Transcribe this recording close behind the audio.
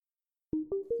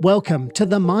Welcome to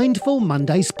the Mindful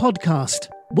Mondays podcast,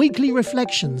 weekly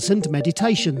reflections and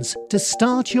meditations to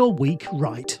start your week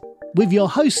right. With your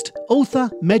host,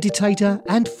 author, meditator,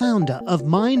 and founder of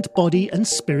Mind, Body and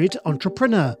Spirit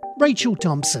Entrepreneur, Rachel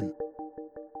Thompson.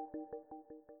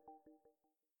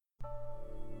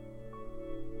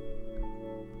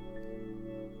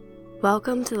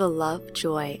 Welcome to the Love,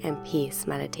 Joy, and Peace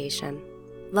meditation.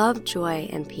 Love, joy,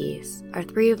 and peace are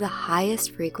three of the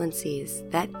highest frequencies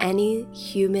that any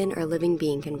human or living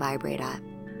being can vibrate at.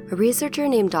 A researcher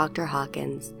named Dr.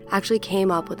 Hawkins actually came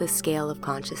up with a scale of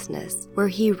consciousness where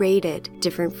he rated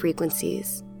different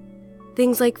frequencies.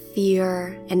 Things like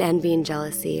fear and envy and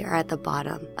jealousy are at the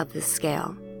bottom of the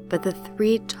scale, but the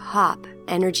three top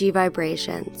energy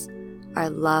vibrations are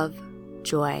love,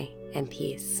 joy, and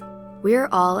peace. We are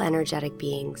all energetic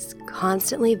beings,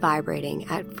 constantly vibrating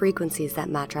at frequencies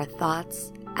that match our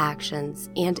thoughts, actions,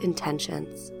 and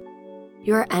intentions.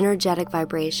 Your energetic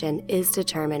vibration is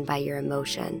determined by your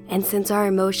emotion, and since our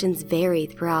emotions vary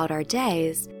throughout our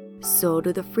days, so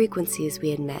do the frequencies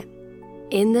we emit.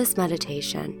 In this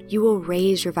meditation, you will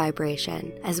raise your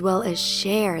vibration as well as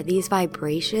share these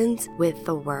vibrations with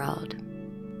the world.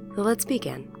 So let's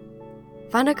begin.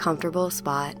 Find a comfortable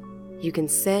spot. You can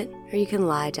sit or you can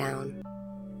lie down.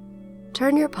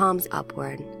 Turn your palms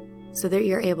upward so that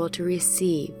you're able to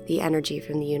receive the energy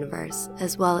from the universe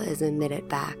as well as emit it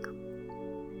back.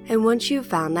 And once you've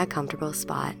found that comfortable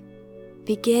spot,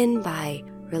 begin by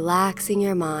relaxing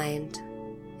your mind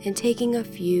and taking a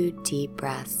few deep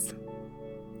breaths.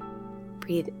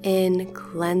 Breathe in,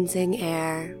 cleansing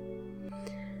air.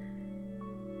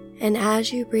 And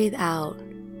as you breathe out,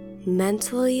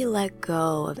 mentally let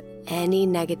go of any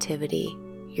negativity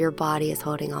your body is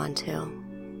holding on to.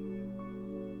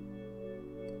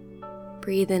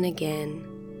 Breathe in again,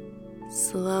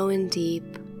 slow and deep,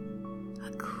 a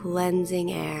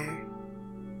cleansing air.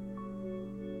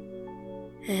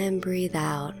 And breathe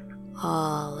out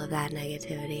all of that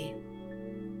negativity.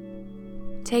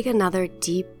 Take another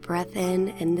deep breath in,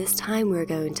 and this time we're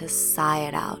going to sigh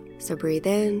it out. So breathe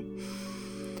in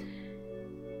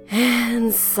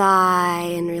and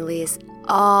sigh and release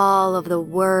all of the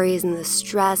worries and the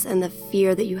stress and the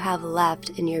fear that you have left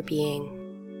in your being.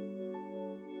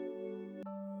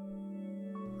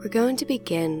 We're going to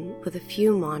begin with a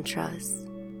few mantras.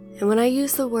 And when I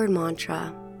use the word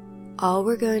mantra, all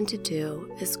we're going to do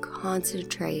is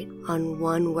concentrate on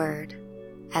one word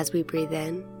as we breathe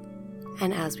in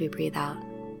and as we breathe out.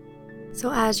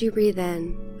 So as you breathe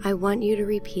in, I want you to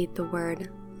repeat the word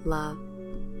love.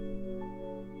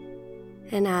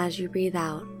 And as you breathe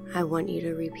out, I want you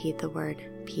to repeat the word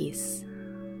peace.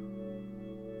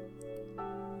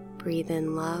 Breathe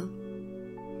in love.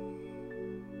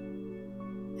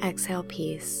 Exhale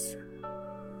peace.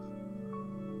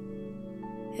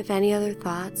 If any other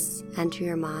thoughts enter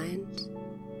your mind,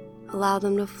 allow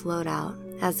them to float out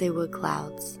as they would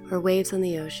clouds or waves on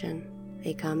the ocean.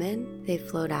 They come in, they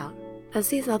float out. As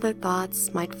these other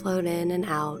thoughts might float in and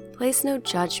out, place no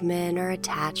judgment or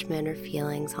attachment or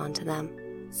feelings onto them.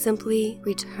 Simply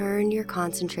return your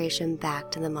concentration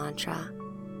back to the mantra,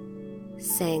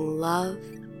 saying love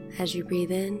as you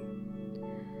breathe in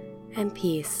and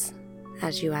peace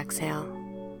as you exhale.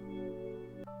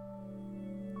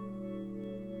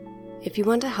 If you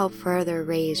want to help further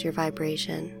raise your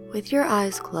vibration, with your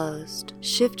eyes closed,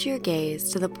 shift your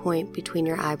gaze to the point between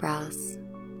your eyebrows.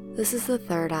 This is the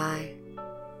third eye.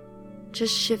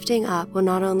 Just shifting up will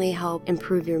not only help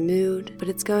improve your mood, but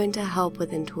it's going to help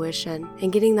with intuition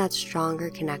and getting that stronger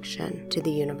connection to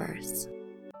the universe.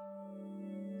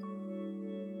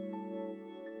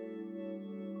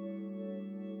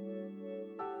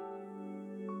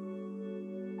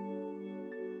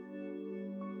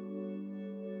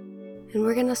 And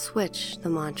we're going to switch the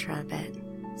mantra a bit.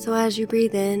 So as you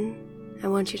breathe in, I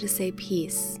want you to say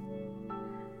peace.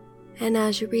 And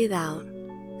as you breathe out,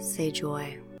 say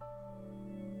joy.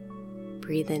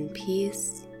 Breathe in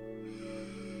peace.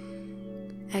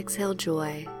 Exhale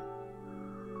joy.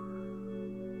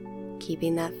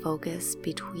 Keeping that focus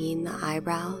between the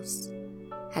eyebrows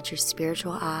at your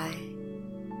spiritual eye.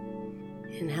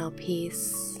 Inhale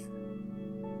peace.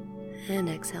 And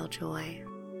exhale joy.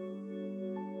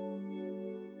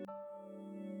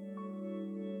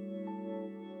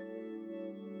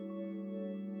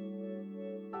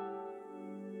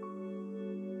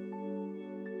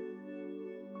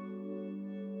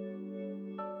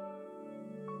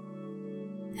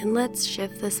 And let's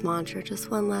shift this mantra just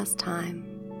one last time.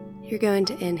 You're going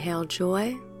to inhale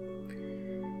joy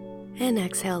and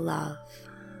exhale love.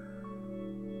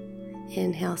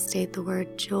 Inhale, state the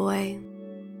word joy.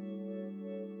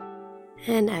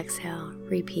 And exhale,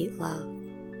 repeat love.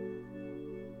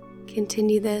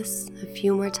 Continue this a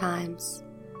few more times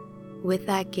with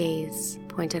that gaze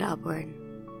pointed upward,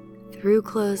 through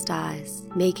closed eyes,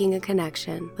 making a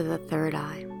connection with the third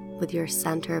eye, with your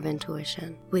center of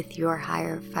intuition, with your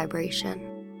higher vibration.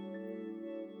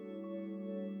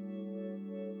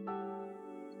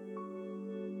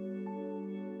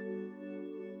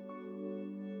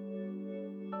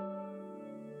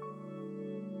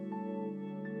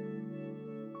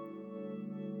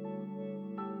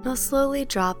 Now slowly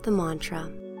drop the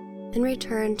mantra and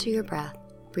return to your breath,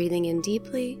 breathing in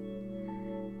deeply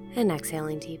and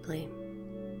exhaling deeply.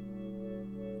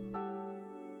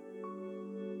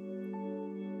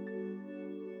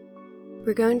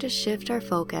 We're going to shift our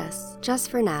focus, just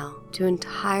for now, to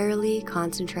entirely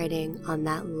concentrating on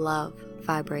that love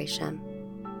vibration.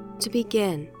 To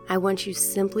begin, I want you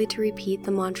simply to repeat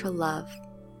the mantra love.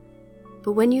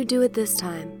 But when you do it this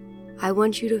time, I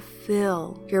want you to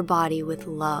fill your body with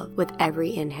love with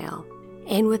every inhale.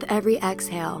 And with every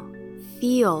exhale,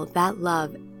 feel that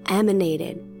love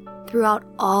emanated throughout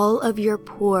all of your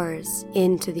pores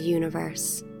into the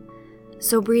universe.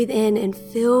 So breathe in and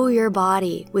fill your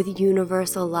body with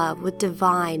universal love, with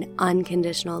divine,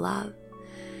 unconditional love.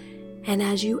 And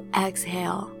as you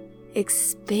exhale,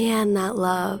 expand that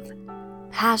love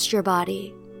past your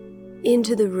body,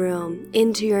 into the room,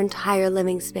 into your entire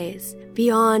living space,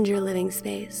 beyond your living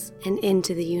space, and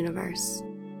into the universe.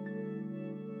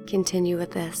 Continue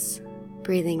with this,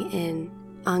 breathing in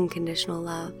unconditional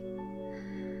love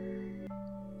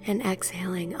and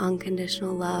exhaling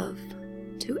unconditional love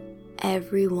to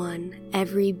everyone,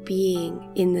 every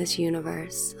being in this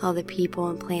universe, all the people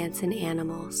and plants and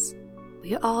animals.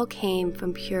 We all came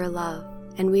from pure love,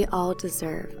 and we all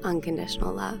deserve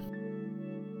unconditional love.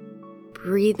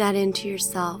 Breathe that into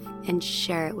yourself and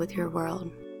share it with your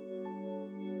world.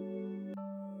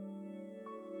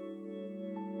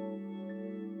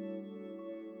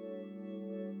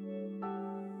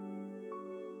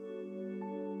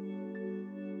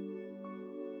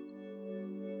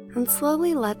 And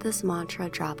slowly let this mantra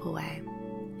drop away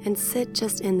and sit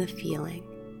just in the feeling,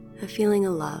 a feeling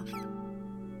of love.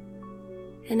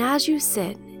 And as you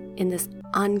sit in this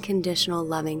unconditional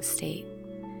loving state,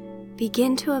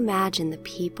 begin to imagine the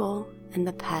people and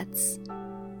the pets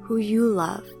who you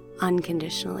love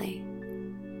unconditionally.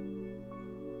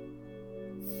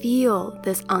 Feel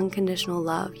this unconditional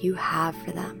love you have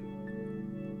for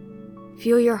them.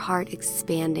 Feel your heart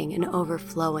expanding and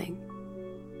overflowing.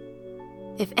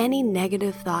 If any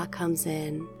negative thought comes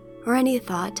in, or any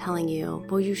thought telling you,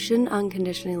 well, you shouldn't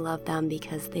unconditionally love them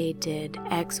because they did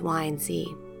X, Y, and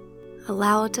Z,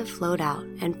 allow it to float out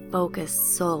and focus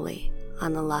solely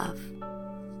on the love.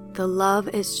 The love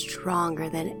is stronger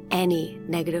than any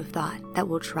negative thought that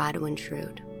will try to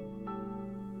intrude.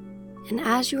 And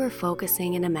as you are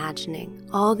focusing and imagining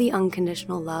all the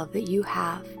unconditional love that you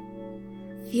have,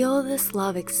 feel this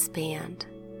love expand.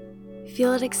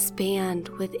 Feel it expand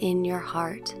within your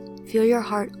heart. Feel your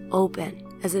heart open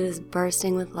as it is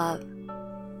bursting with love.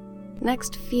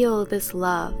 Next, feel this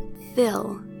love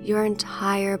fill your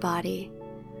entire body,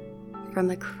 from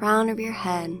the crown of your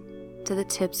head to the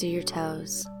tips of your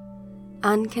toes.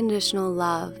 Unconditional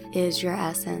love is your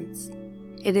essence.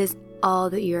 It is all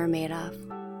that you are made of.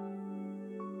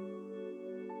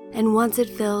 And once it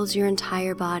fills your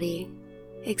entire body,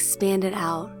 expand it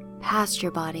out past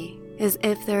your body, as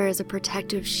if there is a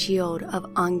protective shield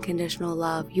of unconditional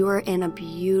love. You are in a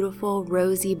beautiful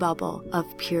rosy bubble of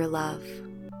pure love.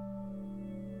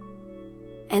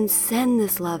 And send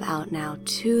this love out now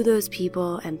to those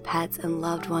people and pets and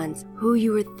loved ones who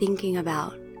you were thinking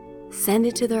about. Send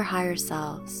it to their higher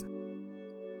selves.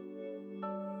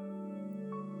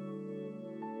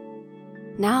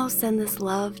 Now send this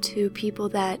love to people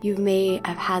that you may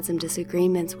have had some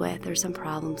disagreements with or some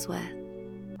problems with,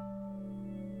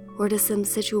 or to some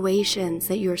situations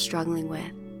that you're struggling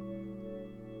with.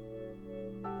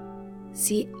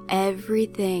 See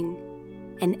everything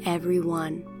and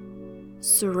everyone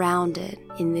surrounded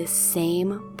in this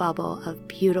same bubble of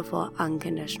beautiful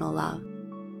unconditional love.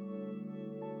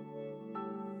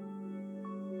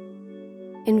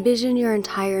 Envision your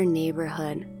entire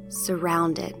neighborhood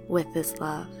surrounded with this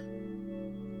love.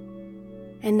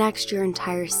 And next, your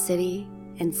entire city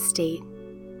and state.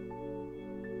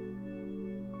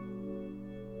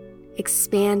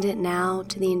 Expand it now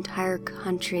to the entire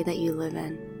country that you live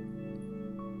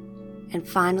in. And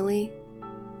finally,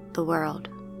 the world.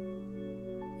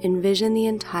 Envision the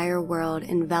entire world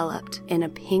enveloped in a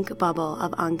pink bubble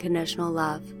of unconditional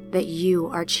love that you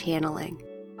are channeling.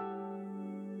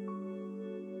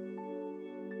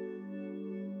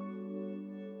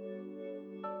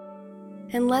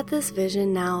 And let this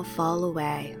vision now fall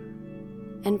away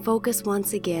and focus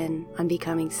once again on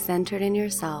becoming centered in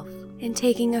yourself and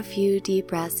taking a few deep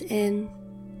breaths in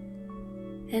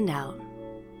and out.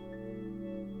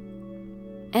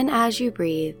 And as you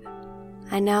breathe,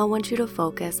 I now want you to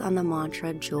focus on the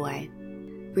mantra joy.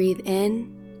 Breathe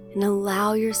in and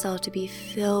allow yourself to be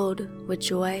filled with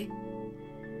joy,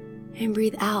 and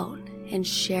breathe out and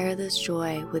share this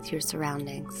joy with your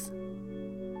surroundings.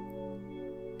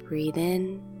 Breathe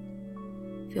in,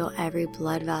 feel every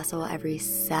blood vessel, every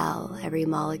cell, every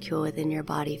molecule within your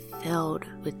body filled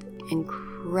with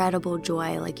incredible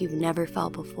joy like you've never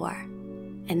felt before.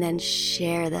 And then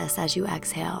share this as you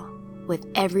exhale with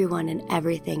everyone and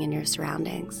everything in your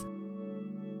surroundings.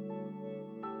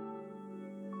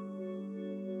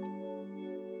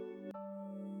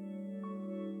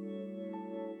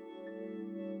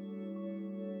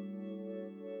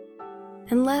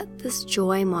 And let this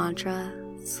joy mantra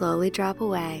slowly drop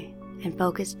away and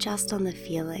focus just on the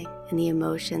feeling and the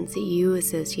emotions that you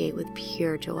associate with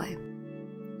pure joy.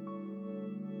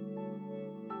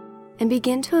 And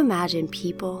begin to imagine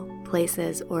people,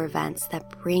 places, or events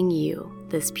that bring you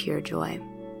this pure joy.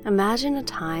 Imagine a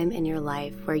time in your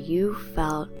life where you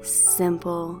felt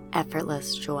simple,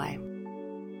 effortless joy.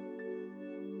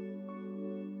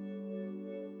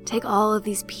 Take all of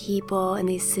these people and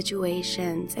these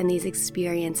situations and these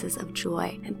experiences of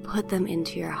joy and put them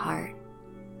into your heart.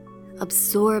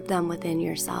 Absorb them within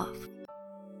yourself.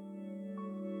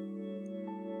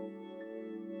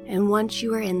 And once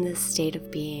you are in this state of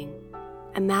being,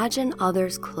 imagine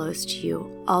others close to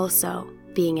you also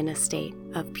being in a state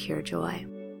of pure joy.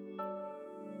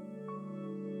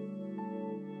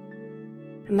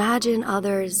 Imagine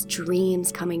others' dreams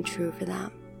coming true for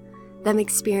them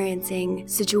experiencing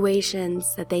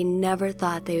situations that they never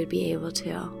thought they would be able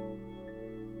to.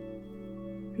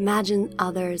 Imagine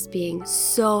others being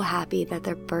so happy that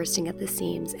they're bursting at the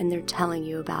seams and they're telling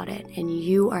you about it, and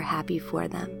you are happy for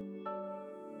them.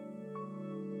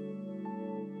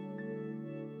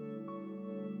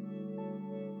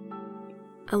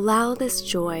 Allow this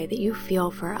joy that you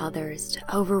feel for others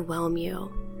to overwhelm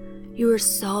you. You are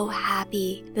so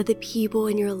happy that the people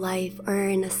in your life are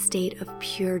in a state of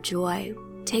pure joy.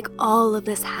 Take all of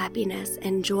this happiness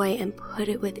and joy and put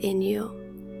it within you.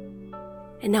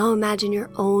 And now imagine your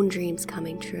own dreams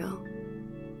coming true.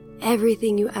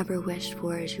 Everything you ever wished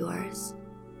for is yours.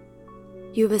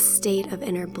 You have a state of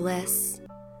inner bliss.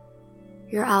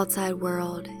 Your outside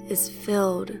world is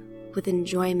filled with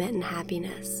enjoyment and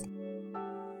happiness.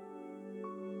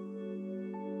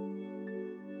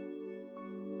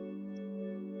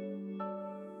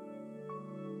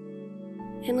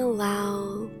 And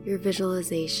allow your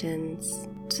visualizations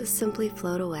to simply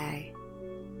float away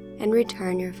and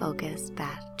return your focus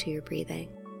back to your breathing.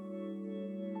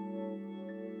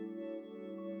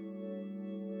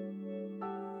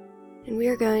 And we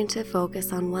are going to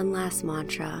focus on one last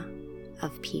mantra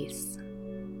of peace.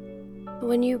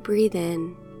 When you breathe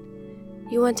in,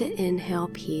 you want to inhale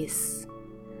peace.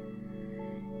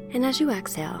 And as you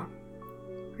exhale,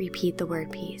 repeat the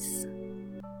word peace.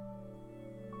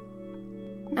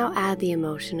 Now add the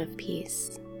emotion of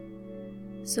peace.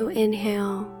 So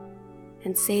inhale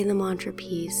and say the mantra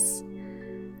peace,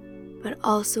 but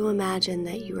also imagine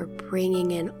that you are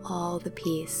bringing in all the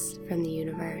peace from the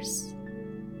universe.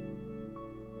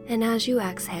 And as you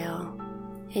exhale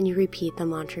and you repeat the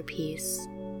mantra peace,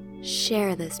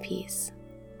 share this peace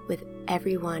with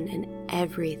everyone and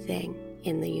everything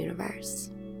in the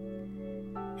universe.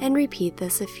 And repeat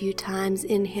this a few times,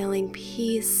 inhaling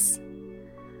peace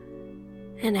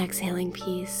and exhaling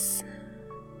peace.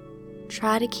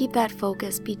 Try to keep that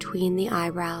focus between the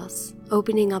eyebrows,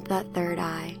 opening up that third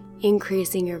eye,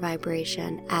 increasing your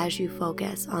vibration as you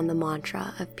focus on the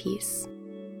mantra of peace.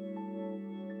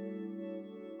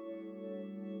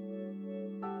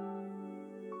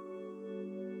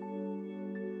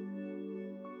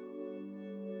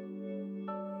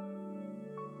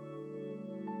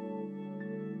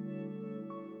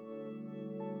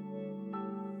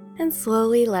 And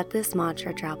slowly let this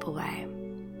mantra drop away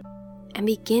and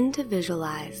begin to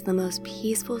visualize the most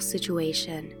peaceful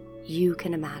situation you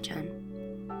can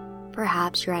imagine.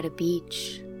 Perhaps you're at a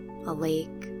beach, a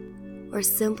lake, or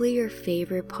simply your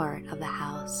favorite part of the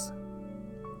house.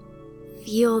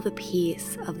 Feel the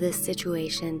peace of this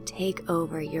situation take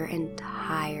over your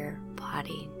entire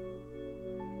body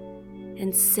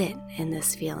and sit in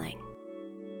this feeling.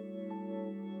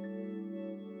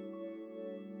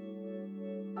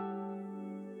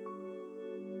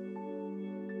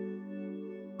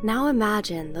 Now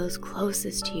imagine those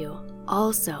closest to you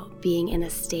also being in a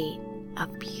state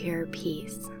of pure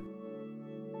peace.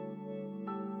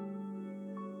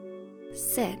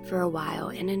 sit for a while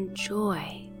and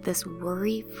enjoy this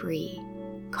worry-free,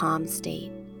 calm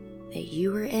state that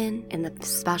you are in and the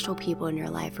special people in your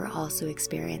life are also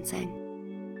experiencing.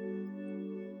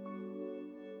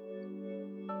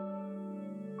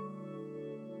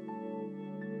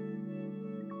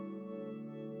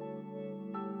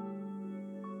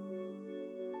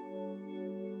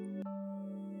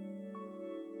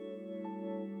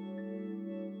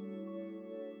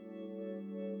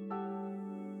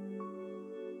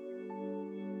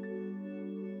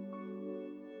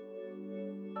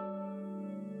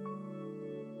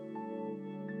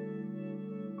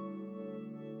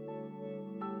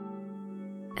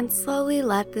 And slowly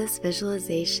let this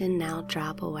visualization now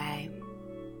drop away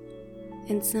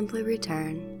and simply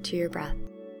return to your breath.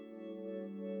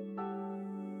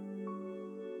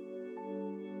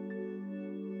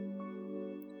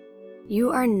 You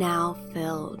are now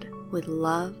filled with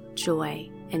love,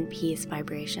 joy, and peace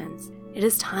vibrations. It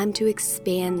is time to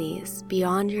expand these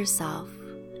beyond yourself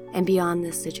and beyond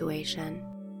this situation.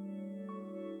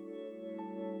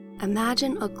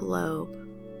 Imagine a globe,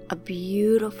 a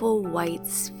beautiful white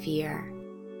sphere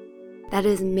that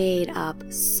is made up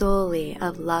solely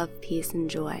of love, peace, and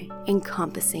joy,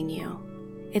 encompassing you.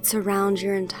 It surrounds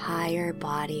your entire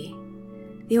body.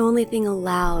 The only thing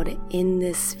allowed in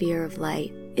this sphere of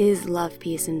light is love,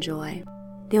 peace, and joy.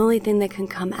 The only thing that can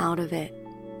come out of it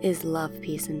is love,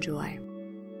 peace, and joy.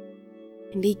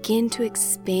 And begin to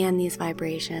expand these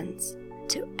vibrations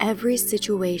to every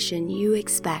situation you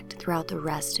expect throughout the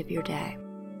rest of your day.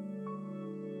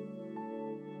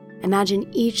 Imagine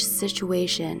each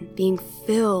situation being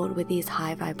filled with these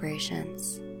high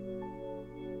vibrations.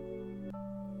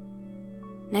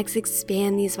 Next,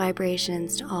 expand these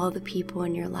vibrations to all the people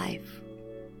in your life.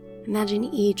 Imagine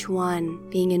each one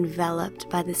being enveloped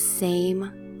by the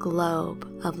same globe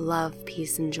of love,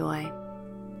 peace, and joy.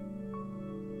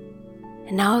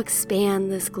 And now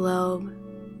expand this globe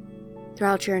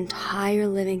throughout your entire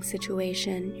living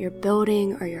situation, your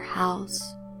building or your house,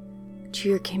 to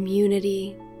your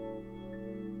community,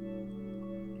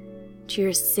 to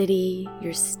your city,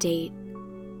 your state,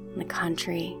 and the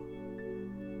country,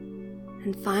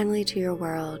 and finally to your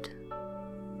world.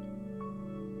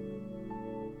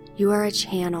 You are a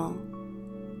channel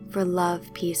for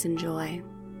love, peace, and joy.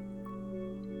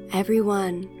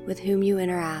 Everyone with whom you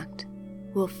interact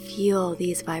will feel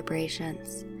these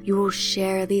vibrations. You will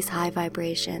share these high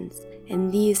vibrations,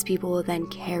 and these people will then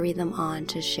carry them on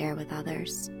to share with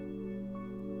others.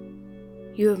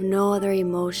 You have no other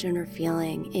emotion or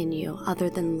feeling in you other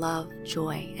than love,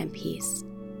 joy, and peace.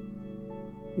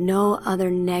 No other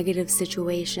negative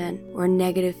situation or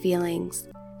negative feelings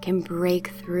can break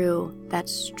through that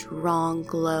strong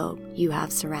globe you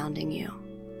have surrounding you.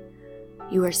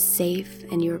 You are safe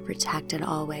and you are protected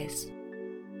always.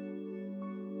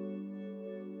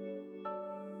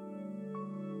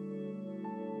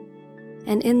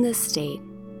 And in this state,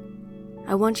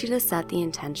 I want you to set the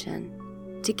intention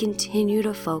to continue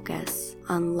to focus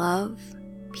on love,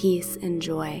 peace, and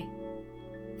joy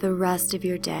the rest of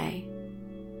your day,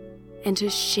 and to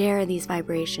share these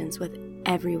vibrations with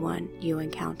everyone you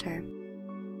encounter.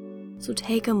 So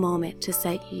take a moment to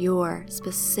set your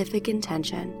specific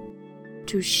intention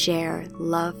to share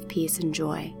love, peace, and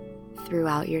joy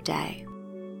throughout your day.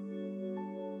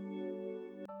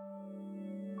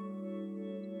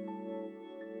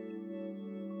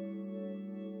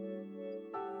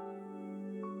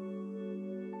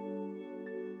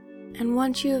 And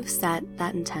once you have set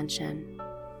that intention,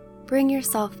 bring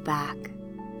yourself back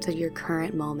to your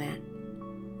current moment.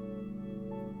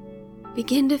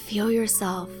 Begin to feel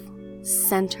yourself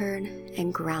centered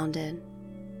and grounded.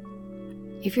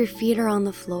 If your feet are on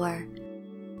the floor,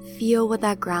 feel what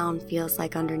that ground feels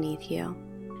like underneath you.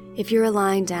 If you're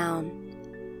lying down,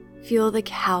 feel the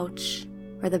couch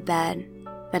or the bed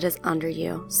that is under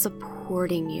you,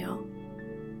 supporting you.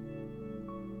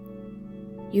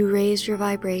 You raised your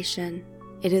vibration.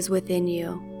 It is within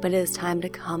you, but it is time to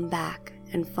come back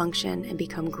and function and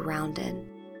become grounded.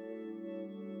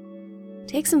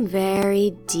 Take some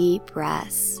very deep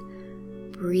breaths.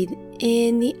 Breathe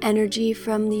in the energy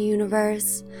from the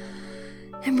universe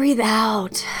and breathe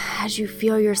out as you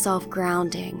feel yourself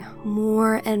grounding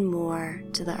more and more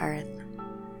to the earth.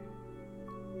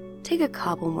 Take a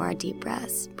couple more deep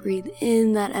breaths. Breathe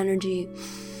in that energy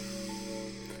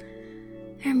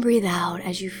and breathe out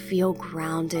as you feel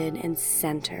grounded and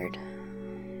centered.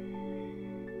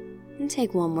 And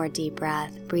take one more deep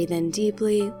breath. Breathe in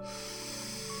deeply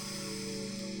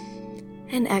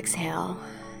and exhale.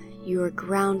 You are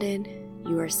grounded,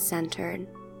 you are centered,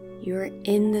 you are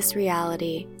in this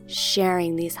reality,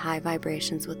 sharing these high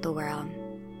vibrations with the world.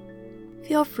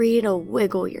 Feel free to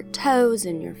wiggle your toes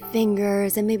and your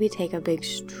fingers and maybe take a big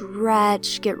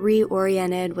stretch, get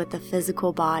reoriented with the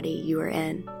physical body you are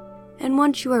in. And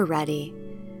once you are ready,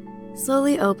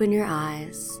 slowly open your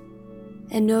eyes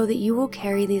and know that you will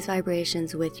carry these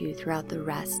vibrations with you throughout the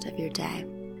rest of your day.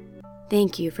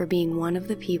 Thank you for being one of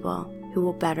the people who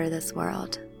will better this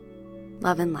world.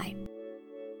 Love and light.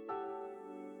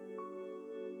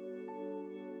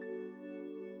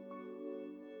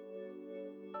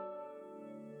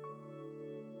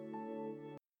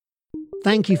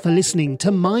 Thank you for listening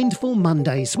to Mindful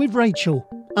Mondays with Rachel,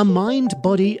 a mind,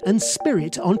 body and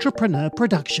spirit entrepreneur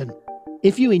production.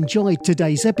 If you enjoyed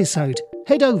today's episode,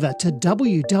 head over to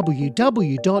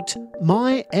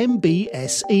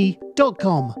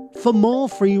www.mymbse.com for more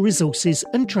free resources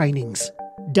and trainings.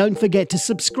 Don't forget to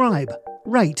subscribe,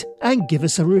 rate and give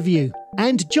us a review.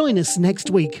 And join us next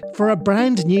week for a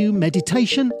brand new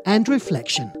meditation and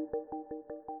reflection.